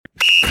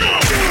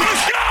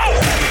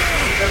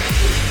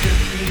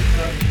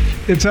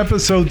It's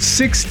episode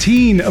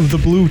 16 of the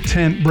Blue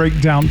Tent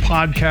Breakdown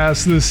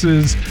podcast. This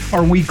is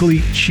our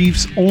weekly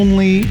Chiefs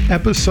only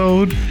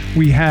episode.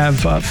 We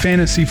have a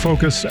fantasy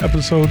focused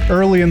episode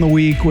early in the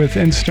week with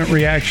instant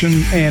reaction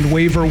and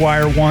waiver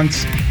wire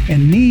wants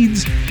and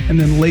needs. And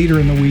then later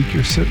in the week,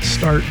 your sit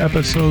start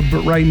episode.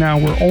 But right now,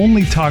 we're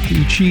only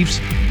talking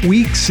Chiefs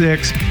week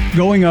 6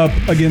 going up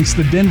against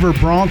the Denver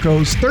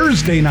Broncos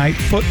Thursday night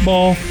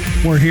football.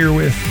 We're here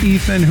with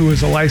Ethan, who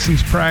is a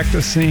licensed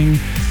practicing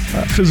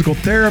physical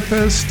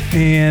therapist,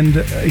 and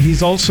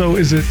he's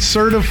also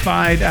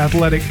certified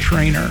athletic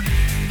trainer,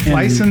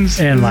 licensed,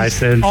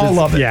 all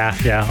of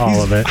it.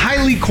 All of it.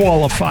 Highly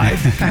qualified,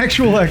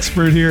 actual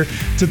expert here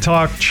to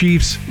talk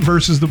Chiefs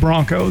versus the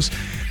Broncos.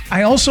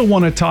 I also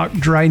want to talk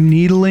dry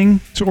needling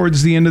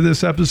towards the end of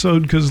this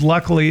episode because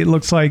luckily it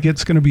looks like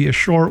it's going to be a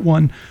short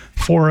one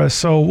for us.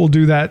 So we'll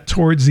do that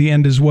towards the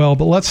end as well.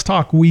 But let's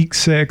talk week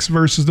 6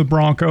 versus the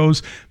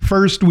Broncos.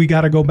 First, we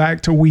got to go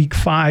back to week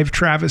 5,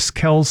 Travis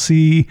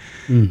Kelce,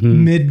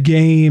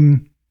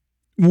 mid-game.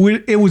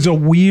 It was a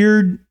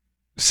weird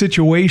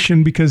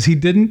situation because he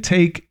didn't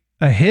take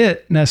a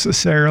hit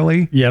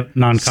necessarily. Yep,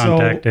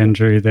 non-contact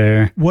injury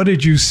there. What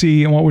did you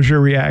see and what was your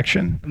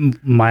reaction?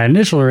 My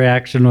initial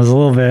reaction was a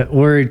little bit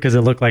worried because it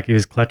looked like he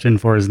was clutching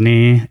for his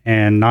knee,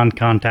 and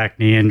non-contact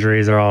knee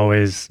injuries are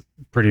always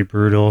pretty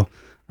brutal.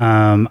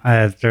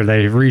 After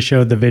they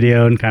re-showed the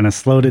video and kind of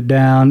slowed it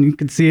down, you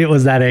could see it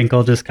was that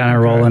ankle just kind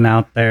of rolling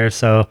out there.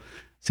 So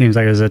seems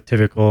like it was a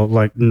typical,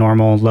 like,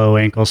 normal low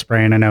ankle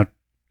sprain. I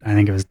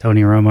think it was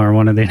Tony Romo or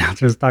one of the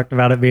announcers talked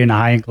about it being a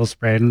high ankle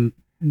sprain.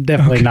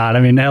 Definitely not. I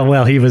mean,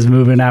 he was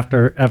moving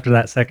after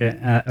that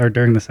second or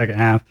during the second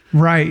half.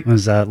 Right. It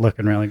was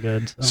looking really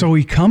good. So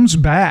he comes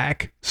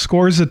back,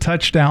 scores a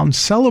touchdown,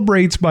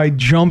 celebrates by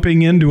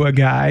jumping into a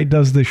guy,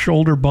 does the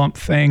shoulder bump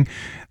thing.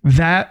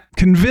 That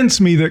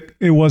convinced me that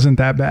it wasn't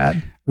that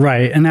bad.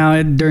 Right. And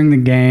now during the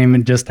game,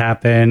 it just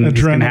happened.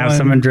 He's going to have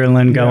some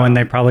adrenaline going.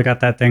 Yeah. They probably got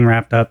that thing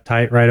wrapped up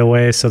tight right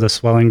away, so the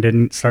swelling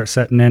didn't start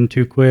setting in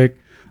too quick.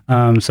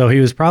 So he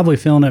was probably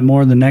feeling it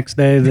more the next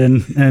day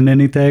than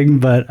anything,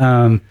 but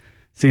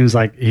seems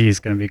like he's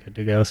going to be good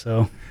to go.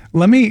 So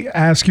let me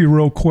ask you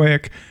real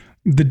quick,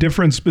 the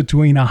difference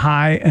between a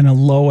high and a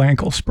low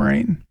ankle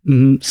sprain.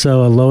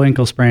 So a low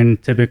ankle sprain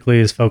typically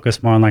is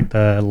focused more on like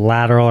the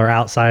lateral or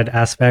outside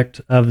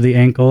aspect of the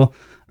ankle.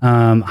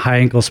 High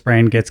ankle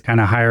sprain gets kind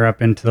of higher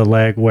up into the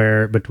leg,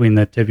 where between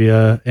the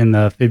tibia and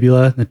the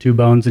fibula, the two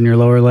bones in your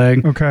lower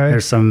leg,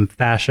 there's some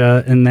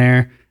fascia in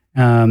there.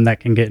 That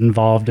can get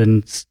involved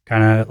in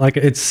kind of like,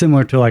 it's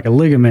similar to like a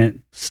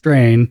ligament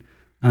strain.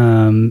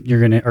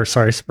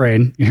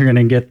 Sprain. You're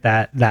gonna get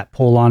that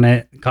pull on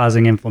it,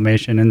 causing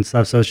inflammation and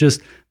stuff. So it's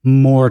just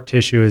more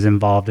tissue is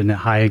involved in a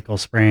high ankle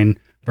sprain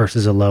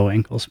versus a low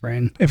ankle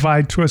sprain. If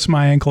I twist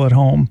my ankle at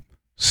home,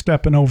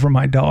 stepping over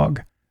my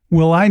dog,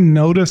 will I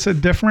notice a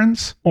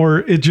difference, or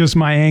it just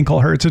my ankle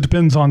hurts? It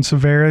depends on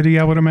severity,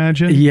 I would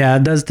imagine. Yeah,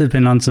 it does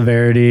depend on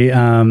severity.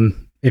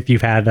 If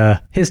you've had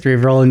a history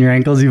of rolling your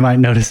ankles, you might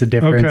notice a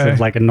difference of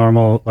like a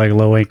normal, like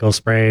low ankle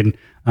sprain.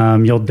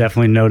 You'll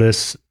definitely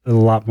notice a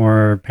lot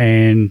more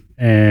pain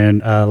and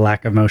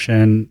lack of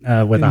motion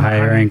with a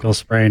higher ankle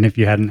sprain if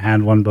you hadn't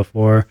had one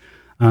before.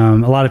 A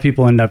lot of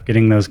people end up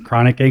getting those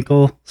chronic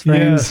ankle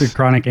sprains, or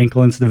chronic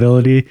ankle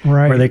instability,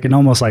 where they can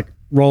almost like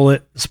roll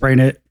it, sprain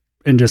it,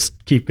 and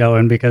just keep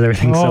going because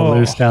everything's so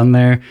loose down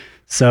there.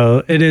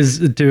 So it is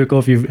typical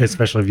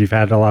especially if you've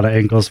had a lot of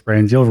ankle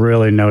sprains, you'll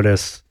really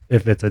notice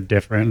if it's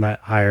that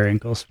higher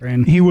ankle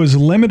sprain. He was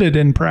limited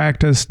in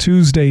practice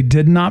Tuesday,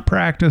 did not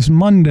practice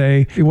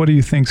Monday. What do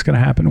you think is going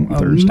to happen on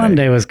Thursday?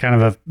 Monday was kind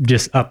of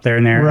just up there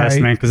in their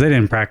estimate because they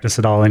didn't practice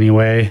at all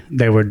anyway.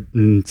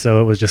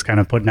 So it was just kind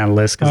of putting out a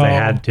list because they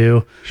had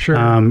to.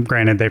 Sure.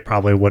 Granted, they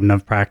probably wouldn't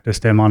have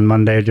practiced him on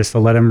Monday just to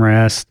let him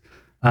rest.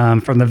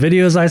 From the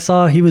videos I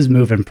saw, he was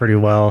moving pretty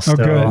well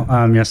still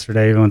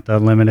yesterday, even with the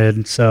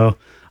limited. So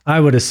I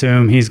would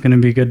assume he's going to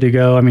be good to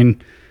go. I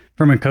mean,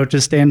 from a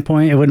coach's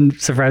standpoint, it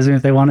wouldn't surprise me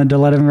if they wanted to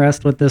let him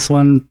rest with this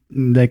one.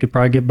 They could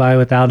probably get by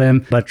without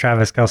him. But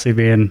Travis Kelce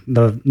being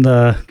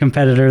the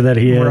competitor that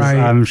he is,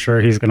 I'm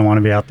sure he's going to want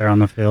to be out there on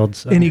the field.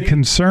 So. Any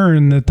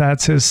concern that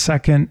that's his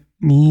second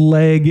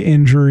leg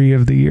injury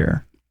of the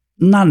year?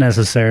 Not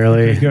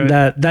necessarily.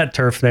 That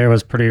turf there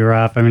was pretty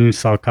rough. I mean, you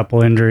saw a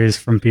couple injuries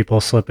from people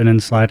slipping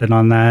and sliding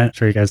on that. I'm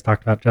sure you guys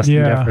talked about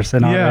Justin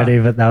Jefferson already,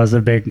 but that was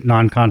a big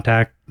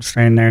non-contact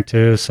strain there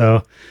too.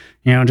 So,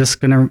 just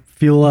going to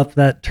fuel up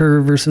that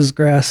turf versus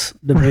grass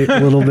debate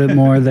a little bit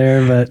more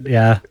there. But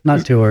yeah,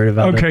 not too worried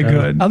about it. Okay,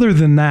 good. Other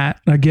than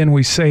that, again,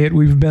 we say it,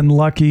 we've been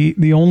lucky.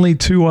 The only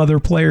two other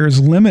players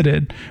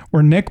limited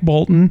were Nick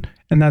Bolton,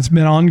 and that's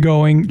been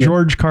ongoing. Yep.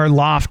 George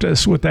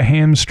Karlaftis with a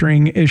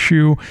hamstring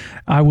issue.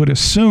 I would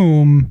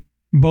assume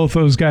both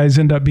those guys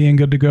end up being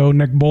good to go.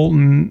 Nick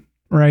Bolton,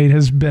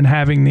 has been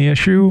having the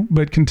issue,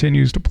 but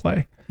continues to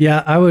play.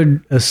 Yeah, I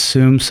would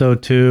assume so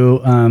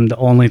too. The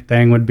only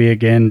thing would be,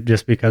 again,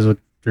 just because with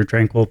Drue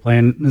Tranquill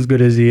playing as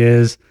good as he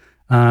is,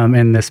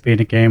 and this being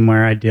a game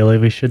where ideally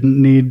we shouldn't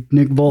need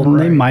Nick Bolton,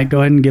 they might go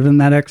ahead and give him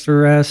that extra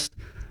rest.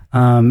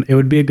 It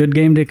would be a good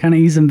game to kind of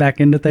ease him back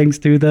into things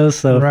too, though.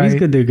 So if he's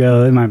good to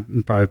go, they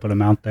might probably put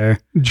him out there.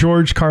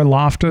 George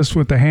Karlaftis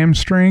with the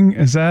hamstring.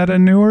 Is that a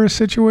newer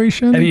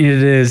situation? I mean,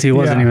 it is. He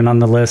wasn't even on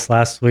the list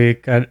last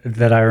week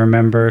that I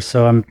remember.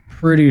 So I'm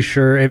pretty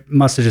sure it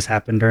must have just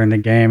happened during the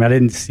game. I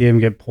didn't see him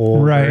get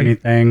pulled or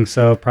anything.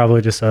 So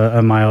probably just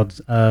a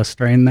mild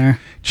strain there.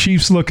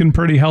 Chiefs looking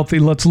pretty healthy.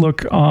 Let's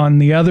look on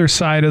the other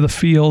side of the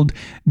field.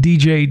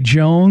 DJ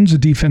Jones, a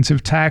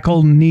defensive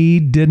tackle, knee,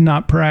 did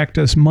not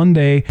practice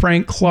Monday.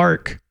 Frank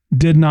Clark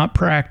did not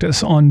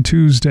practice on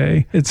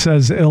Tuesday. It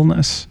says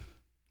illness.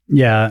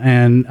 Yeah,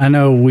 and I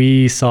know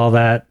we saw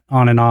that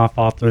on and off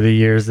all through the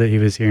years that he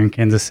was here in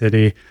Kansas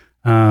City.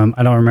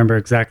 I don't remember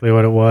exactly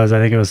what it was. I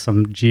think it was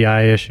some GI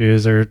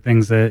issues or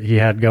things that he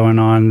had going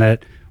on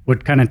that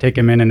would kind of take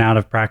him in and out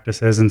of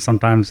practices. And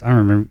sometimes, I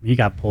remember he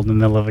got pulled in the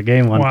middle of a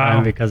game one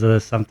time because of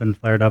this, something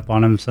flared up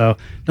on him. So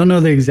don't know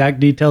the exact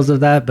details of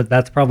that, but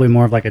that's probably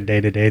more of like a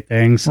day-to-day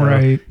thing.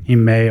 So he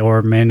may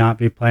or may not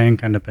be playing,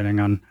 kind of depending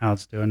on how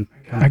it's doing.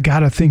 I got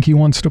to think he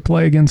wants to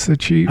play against the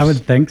Chiefs. I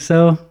would think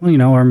so.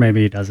 Well, or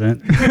maybe he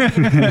doesn't.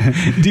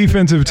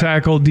 Defensive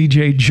tackle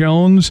DJ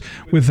Jones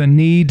with a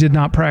knee did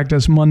not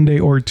practice Monday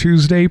or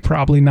Tuesday.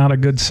 Probably not a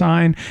good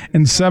sign.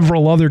 And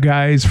several other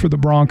guys for the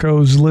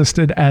Broncos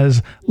listed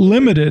as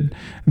limited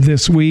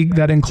this week.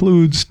 That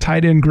includes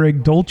tight end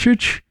Greg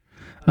Dulcich,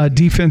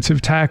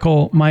 defensive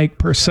tackle Mike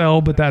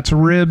Purcell, but that's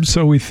ribs.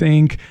 So we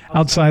think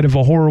outside of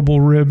a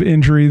horrible rib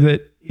injury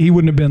that he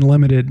wouldn't have been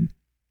limited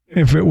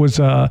if it was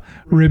a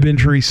rib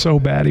injury so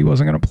bad he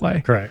wasn't going to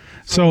play. Correct.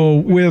 So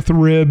with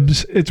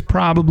ribs, it's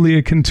probably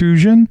a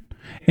contusion,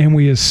 and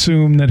we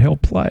assume that he'll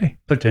play.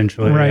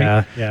 Potentially,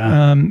 right?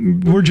 Yeah.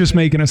 We're just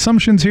making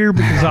assumptions here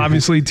because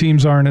obviously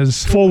teams aren't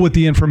as full with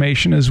the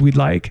information as we'd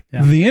like.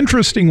 Yeah. The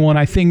interesting one,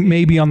 I think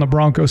maybe on the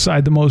Broncos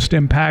side, the most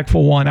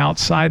impactful one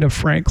outside of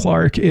Frank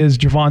Clark is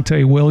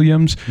Javonte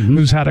Williams,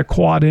 who's had a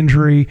quad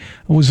injury,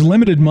 was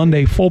limited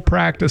Monday, full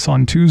practice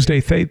on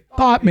Tuesday. They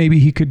thought maybe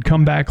he could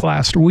come back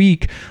last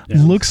week.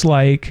 Yeah. Looks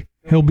like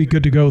he'll be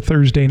good to go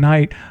Thursday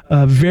night.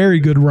 A very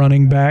good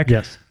running back.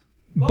 Yes.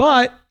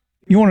 But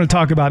you want to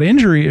talk about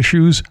injury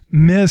issues,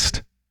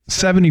 missed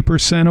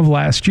 70% of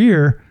last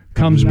year,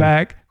 comes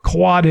back,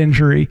 quad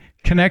injury.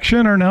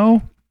 Connection or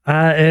no?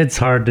 It's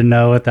hard to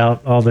know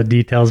without all the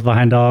details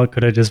behind all. It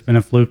could have just been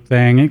a fluke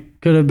thing.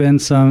 It could have been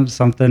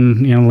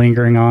something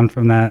lingering on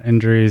from that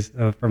injuries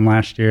from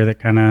last year that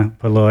kind of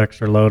put a little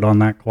extra load on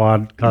that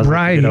quad, caused it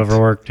to get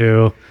overworked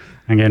too.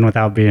 Again,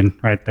 without being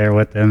right there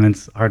with him,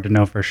 it's hard to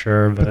know for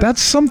sure. But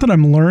that's something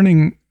I'm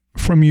learning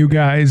from you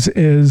guys,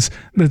 is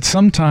that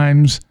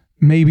sometimes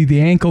maybe the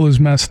ankle is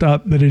messed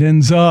up, but it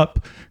ends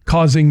up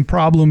causing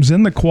problems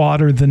in the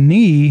quad or the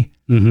knee.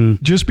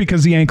 Just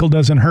because the ankle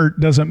doesn't hurt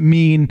doesn't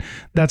mean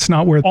that's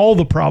not where all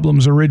the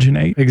problems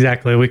originate.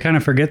 Exactly. We kind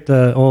of forget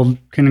the old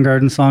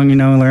kindergarten song,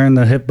 learn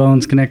the hip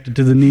bone's connected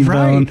to the knee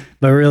bone,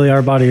 but really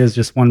our body is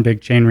just one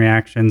big chain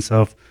reaction.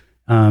 So if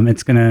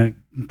it's going to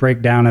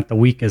break down at the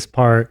weakest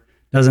part,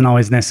 doesn't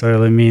always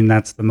necessarily mean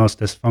that's the most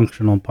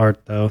dysfunctional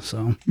part, though.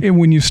 So, and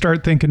when you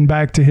start thinking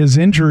back to his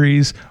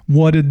injuries,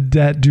 what did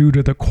that do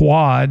to the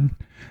quad,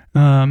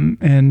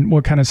 and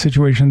what kind of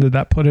situation did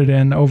that put it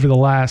in over the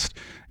last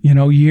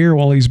year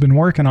while he's been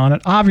working on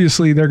it?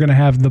 Obviously, they're going to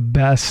have the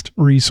best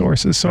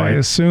resources, so I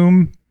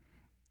assume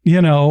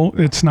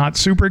it's not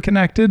super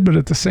connected, but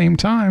at the same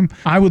time,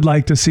 I would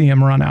like to see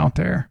him run out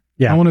there.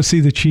 Yeah. I want to see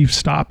the Chiefs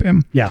stop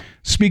him. Yeah.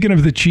 Speaking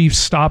of the Chiefs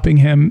stopping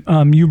him,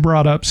 you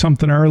brought up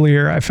something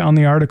earlier. I found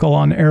the article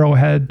on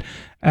Arrowhead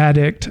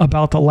Addict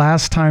about the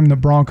last time the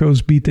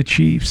Broncos beat the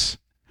Chiefs.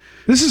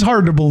 This is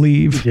hard to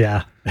believe.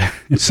 Yeah.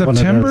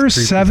 September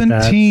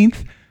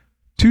 17th,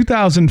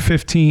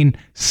 2015.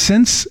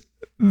 Since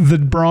the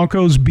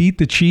Broncos beat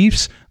the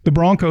Chiefs, the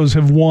Broncos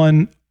have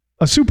won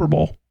a Super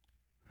Bowl,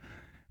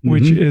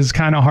 which is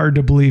kind of hard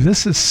to believe.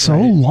 This is so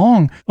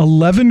long.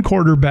 11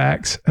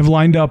 quarterbacks have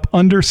lined up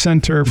under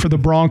center for the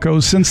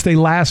Broncos since they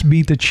last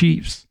beat the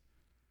Chiefs.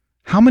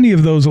 How many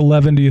of those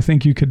 11 do you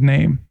think you could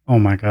name? Oh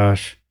my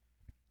gosh.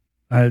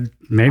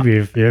 Maybe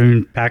if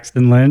you're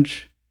Paxton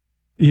Lynch.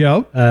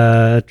 Yep.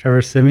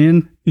 Trevor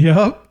Siemian.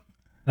 Yep.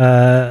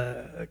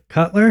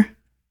 Cutler.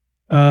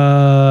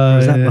 Or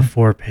was that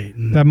before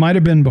Peyton? That might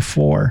have been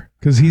before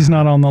because he's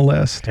not on the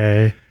list.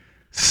 Okay.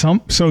 So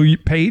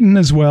Peyton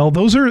as well.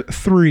 Those are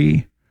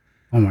 3.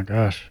 Oh my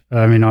gosh!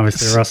 I mean,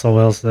 obviously Russell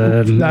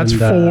Wilson. That's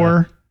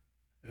 4.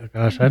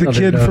 Gosh, the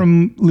kid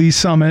from Lee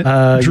Summit,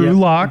 Drew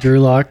Lock. Drew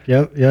Lock.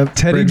 Yep.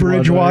 Teddy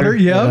Bridgewater.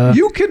 Yep.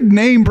 You could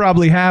name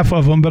probably half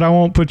of them, but I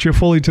won't put you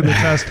fully to the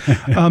test.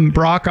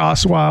 Brock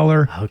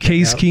Osweiler,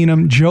 Case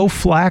Keenum, Joe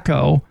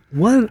Flacco.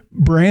 What?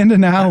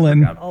 Brandon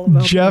Allen,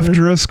 Jeff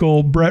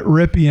Driscoll, Brett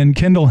Ripien,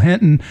 Kendall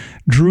Hinton,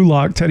 Drew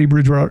Lock, Teddy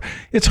Bridgewater.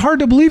 It's hard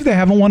to believe they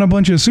haven't won a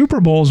bunch of Super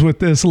Bowls with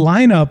this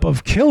lineup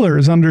of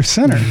killers under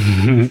center.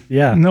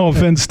 Yeah. No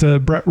offense to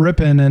Brett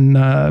Ripien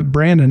and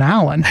Brandon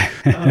Allen.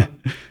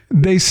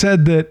 They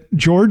said that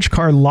George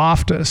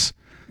Karlaftis,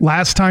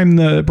 last time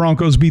the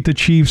Broncos beat the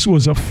Chiefs,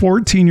 was a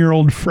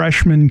 14-year-old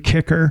freshman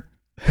kicker.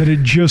 that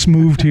had just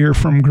moved here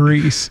from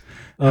Greece.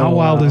 How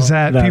wild is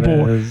that?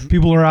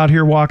 People are out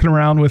here walking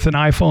around with an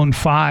iPhone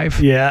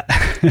 5. Yeah.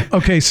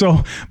 Okay,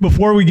 so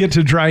before we get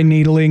to dry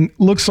needling,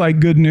 looks like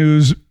good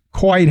news.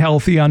 Quite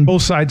healthy on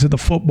both sides of the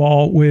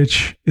football,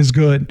 which is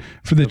good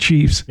for the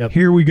Chiefs. Yep.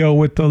 Here we go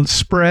with the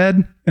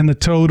spread and the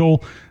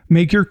total.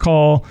 Make your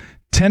call.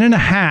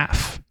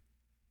 10.5.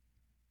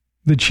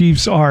 The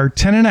Chiefs are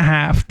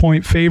 10.5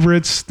 point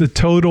favorites. The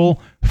total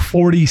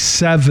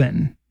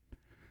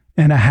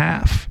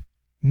 47.5.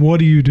 What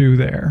do you do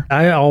there?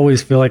 I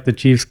always feel like the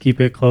Chiefs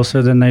keep it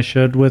closer than they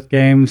should with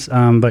games,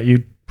 but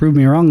you proved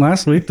me wrong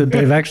last week that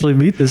they've actually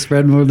beat the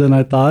spread more than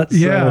I thought. So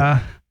Yeah.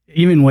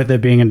 even with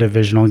it being a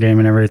divisional game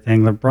and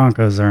everything, the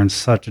Broncos are in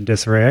such a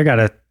disarray. I got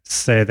to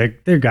say they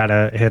got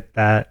to hit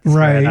that spread,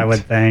 Right. I would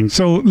think.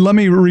 So let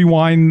me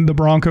rewind the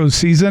Broncos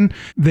season.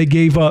 They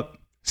gave up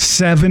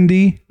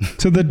 70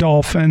 to the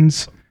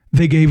Dolphins.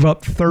 They gave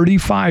up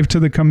 35 to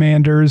the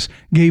Commanders,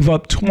 gave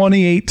up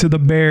 28 to the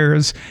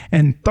Bears,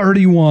 and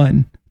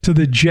 31 to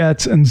the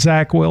Jets and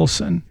Zach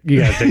Wilson.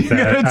 You got to take that.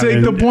 You got to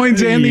take the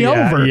points and the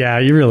over. Yeah,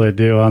 you really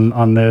do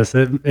on this.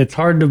 It's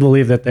hard to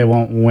believe that they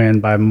won't win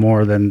by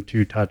more than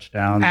 2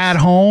 touchdowns. At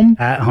home?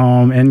 At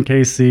home, in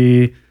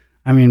KC.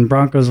 I mean,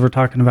 Broncos were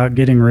talking about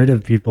getting rid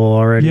of people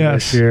already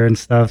this year and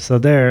stuff. So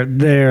they're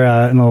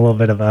in a little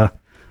bit of a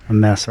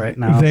mess right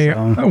now. They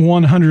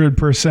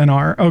 100%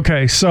 are.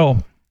 Okay, so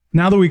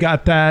now that we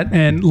got that,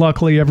 and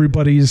luckily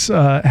everybody's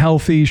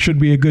healthy, should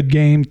be a good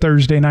game,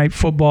 Thursday night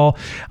football.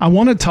 I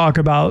want to talk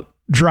about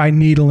dry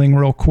needling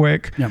real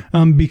quick,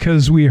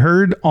 because we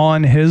heard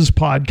on his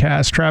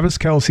podcast, Travis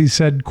Kelce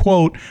said,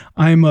 quote,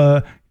 "I'm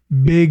a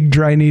big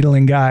dry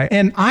needling guy."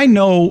 And I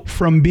know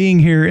from being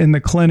here in the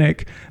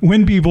clinic,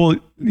 when people,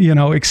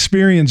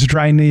 experience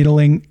dry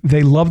needling,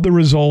 they love the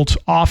results.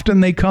 Often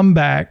they come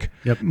back.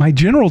 Yep. My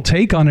general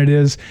take on it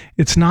is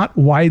it's not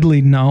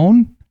widely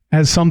known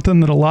as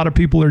something that a lot of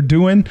people are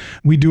doing.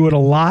 We do it a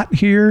lot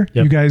here.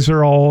 Yep. You guys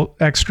are all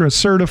extra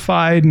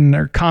certified and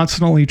are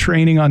constantly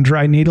training on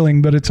dry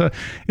needling, but it's a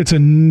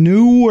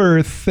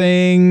newer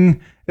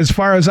thing as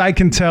far as I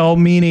can tell,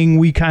 meaning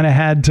we kind of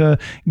had to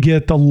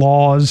get the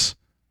laws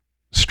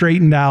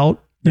straightened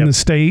out in the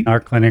state. Our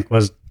clinic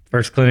was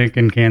first clinic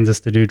in Kansas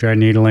to do dry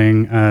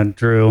needling.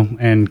 Drew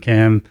and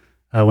Kim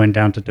went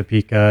down to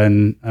Topeka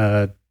and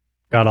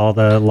got all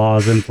the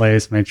laws in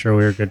place, made sure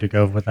we were good to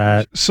go with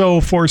that. So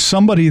for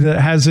somebody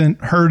that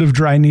hasn't heard of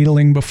dry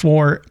needling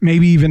before,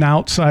 maybe even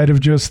outside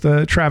of just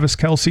the Travis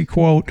Kelce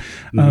quote,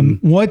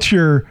 what's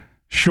your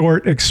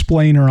short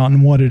explainer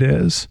on what it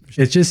is?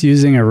 It's just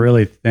using a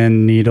really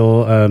thin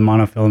needle, a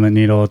monofilament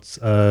needle. It's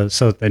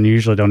so thin you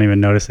usually don't even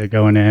notice it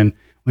going in.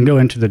 We go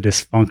into the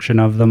dysfunction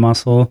of the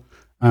muscle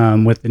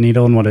with the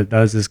needle, and what it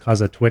does is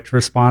cause a twitch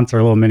response or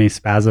a little mini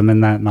spasm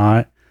in that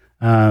knot.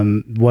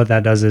 What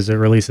that does is it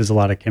releases a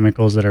lot of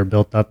chemicals that are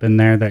built up in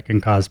there that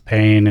can cause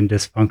pain and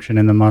dysfunction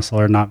in the muscle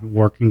or not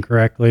working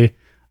correctly.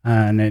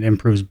 And it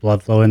improves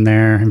blood flow in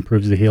there,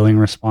 improves the healing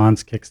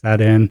response, kicks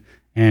that in.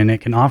 And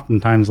it can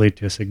oftentimes lead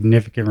to a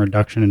significant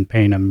reduction in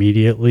pain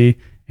immediately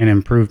and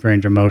improved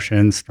range of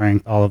motion,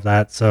 strength, all of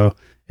that. So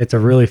it's a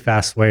really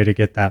fast way to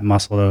get that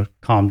muscle to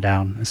calm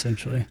down,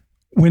 essentially.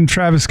 When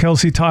Travis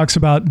Kelce talks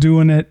about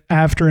doing it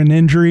after an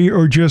injury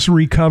or just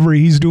recovery,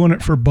 he's doing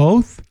it for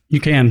both? You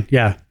can,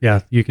 yeah,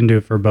 you can do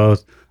it for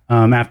both.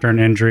 After an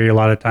injury, a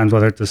lot of times,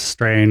 whether it's a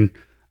strain,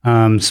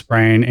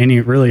 sprain,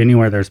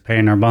 anywhere there's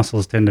pain, our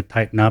muscles tend to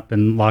tighten up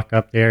and lock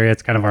up the area.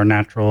 It's kind of our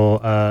natural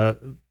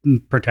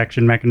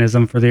protection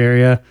mechanism for the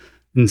area.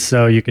 And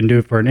so you can do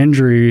it for an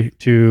injury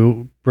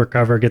to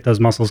recover, get those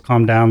muscles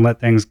calmed down, let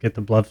things get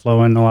the blood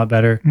flowing a lot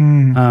better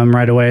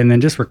right away. And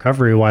then just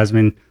recovery wise, I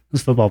mean,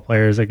 those football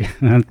players, again,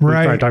 we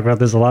probably talk about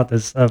this a lot,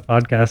 this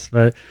podcast,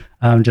 but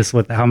just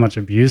with how much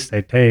abuse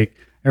they take,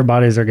 their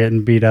bodies are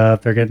getting beat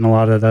up. They're getting a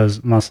lot of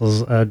those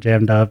muscles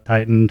jammed up,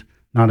 tightened,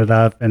 knotted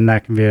up, and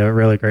that can be a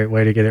really great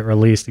way to get it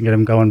released and get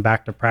them going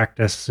back to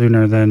practice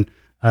sooner than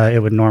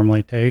it would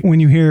normally take. When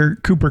you hear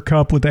Cooper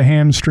Kupp with a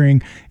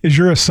hamstring, is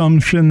your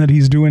assumption that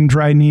he's doing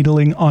dry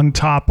needling on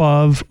top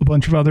of a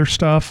bunch of other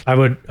stuff? I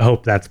would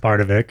hope that's part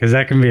of it, because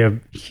that can be a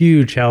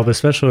huge help,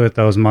 especially with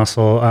those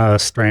muscle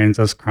strains,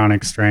 those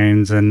chronic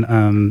strains, and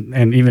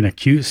even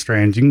acute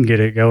strains. You can get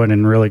it going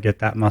and really get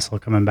that muscle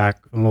coming back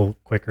a little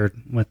quicker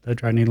with the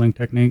dry needling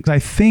technique. I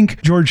think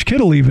George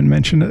Kittle even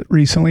mentioned it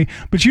recently,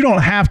 but you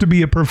don't have to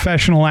be a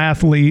professional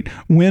athlete.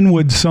 When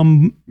would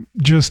some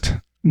just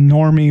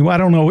normie, I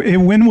don't know,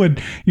 when would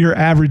your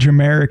average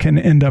American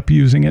end up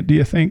using it, do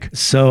you think?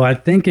 So I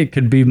think it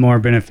could be more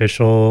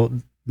beneficial,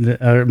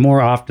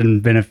 more often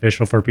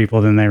beneficial for people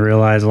than they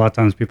realize. A lot of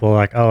times people are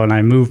like, oh, and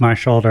I move my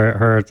shoulder, it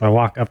hurts. I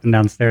walk up and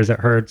down stairs,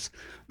 it hurts.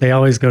 They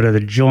always go to the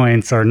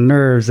joints or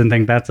nerves and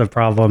think that's a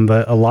problem.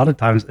 But a lot of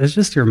times it's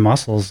just your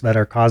muscles that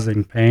are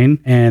causing pain.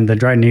 And the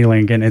dry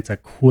needling, again, it's a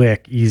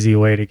quick, easy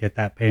way to get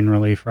that pain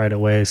relief right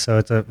away. So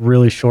it's a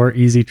really short,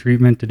 easy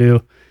treatment to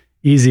do.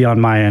 Easy on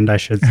my end, I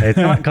should say. It's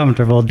not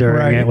comfortable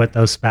during it with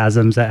those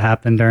spasms that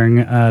happen during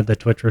the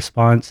twitch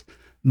response.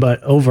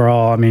 But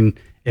overall, I mean,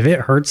 if it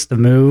hurts to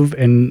move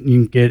and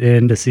you get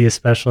in to see a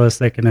specialist,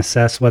 they can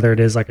assess whether it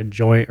is like a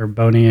joint or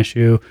bony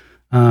issue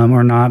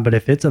or not. But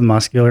if it's a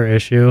muscular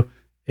issue,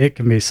 it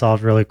can be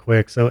solved really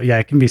quick. So yeah,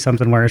 it can be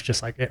something where it's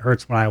just like, it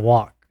hurts when I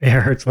walk. It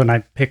hurts when I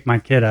pick my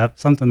kid up,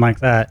 something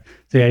like that.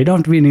 So yeah, you don't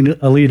have to be an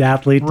elite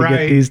athlete to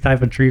get these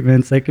type of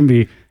treatments. They can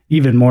be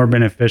even more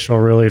beneficial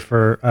really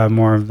for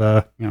more of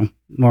the,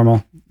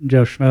 normal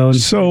Joe Schmo.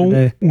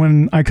 So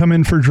when I come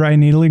in for dry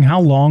needling, how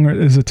long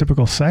is a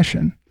typical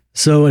session?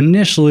 So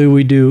initially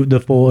we do the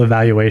full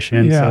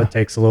evaluation, so it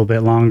takes a little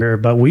bit longer,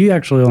 but we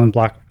actually only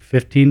block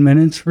 15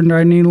 minutes for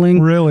dry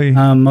needling. Really?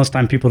 Most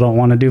time people don't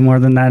want to do more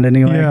than that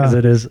anyway, because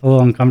it is a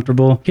little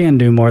uncomfortable. Can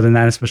do more than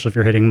that, especially if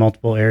you're hitting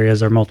multiple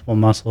areas or multiple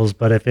muscles.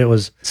 But if it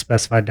was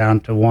specified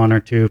down to one or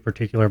two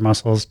particular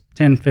muscles,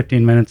 10,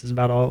 15 minutes is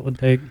about all it would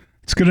take.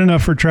 It's good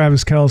enough for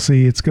Travis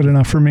Kelce. It's good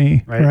enough for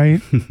me, right?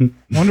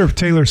 Wonder if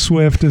Taylor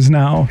Swift is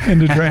now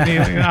into dry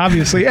needling.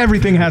 Obviously,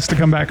 everything has to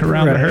come back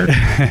around to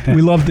her.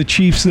 We love the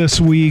Chiefs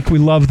this week. We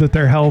love that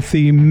they're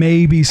healthy.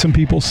 Maybe some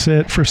people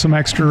sit for some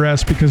extra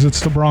rest because it's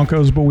the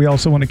Broncos, but we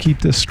also want to keep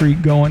this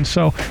streak going.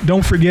 So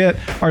don't forget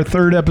our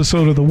third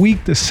episode of the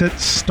week, the Sit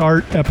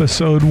Start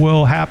episode,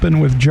 will happen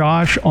with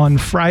Josh on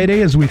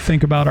Friday as we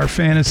think about our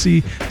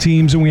fantasy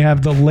teams, and we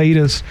have the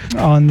latest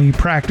on the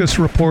practice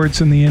reports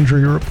and the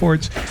injury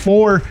reports.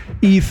 For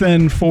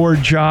Ethan, for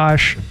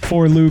Josh,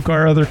 for Luke,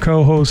 our other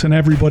co-hosts, and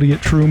everybody at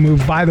True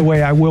Move. By the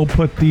way, I will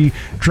put the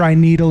dry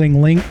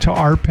needling link to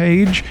our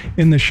page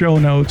in the show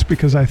notes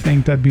because I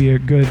think that'd be a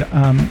good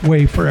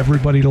way for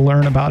everybody to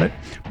learn about it.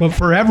 But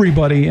for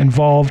everybody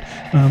involved,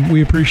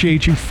 we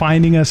appreciate you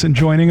finding us and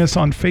joining us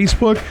on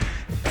Facebook.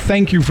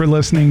 Thank you for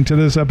listening to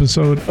this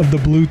episode of the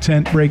Blue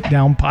Tent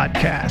Breakdown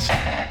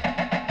Podcast.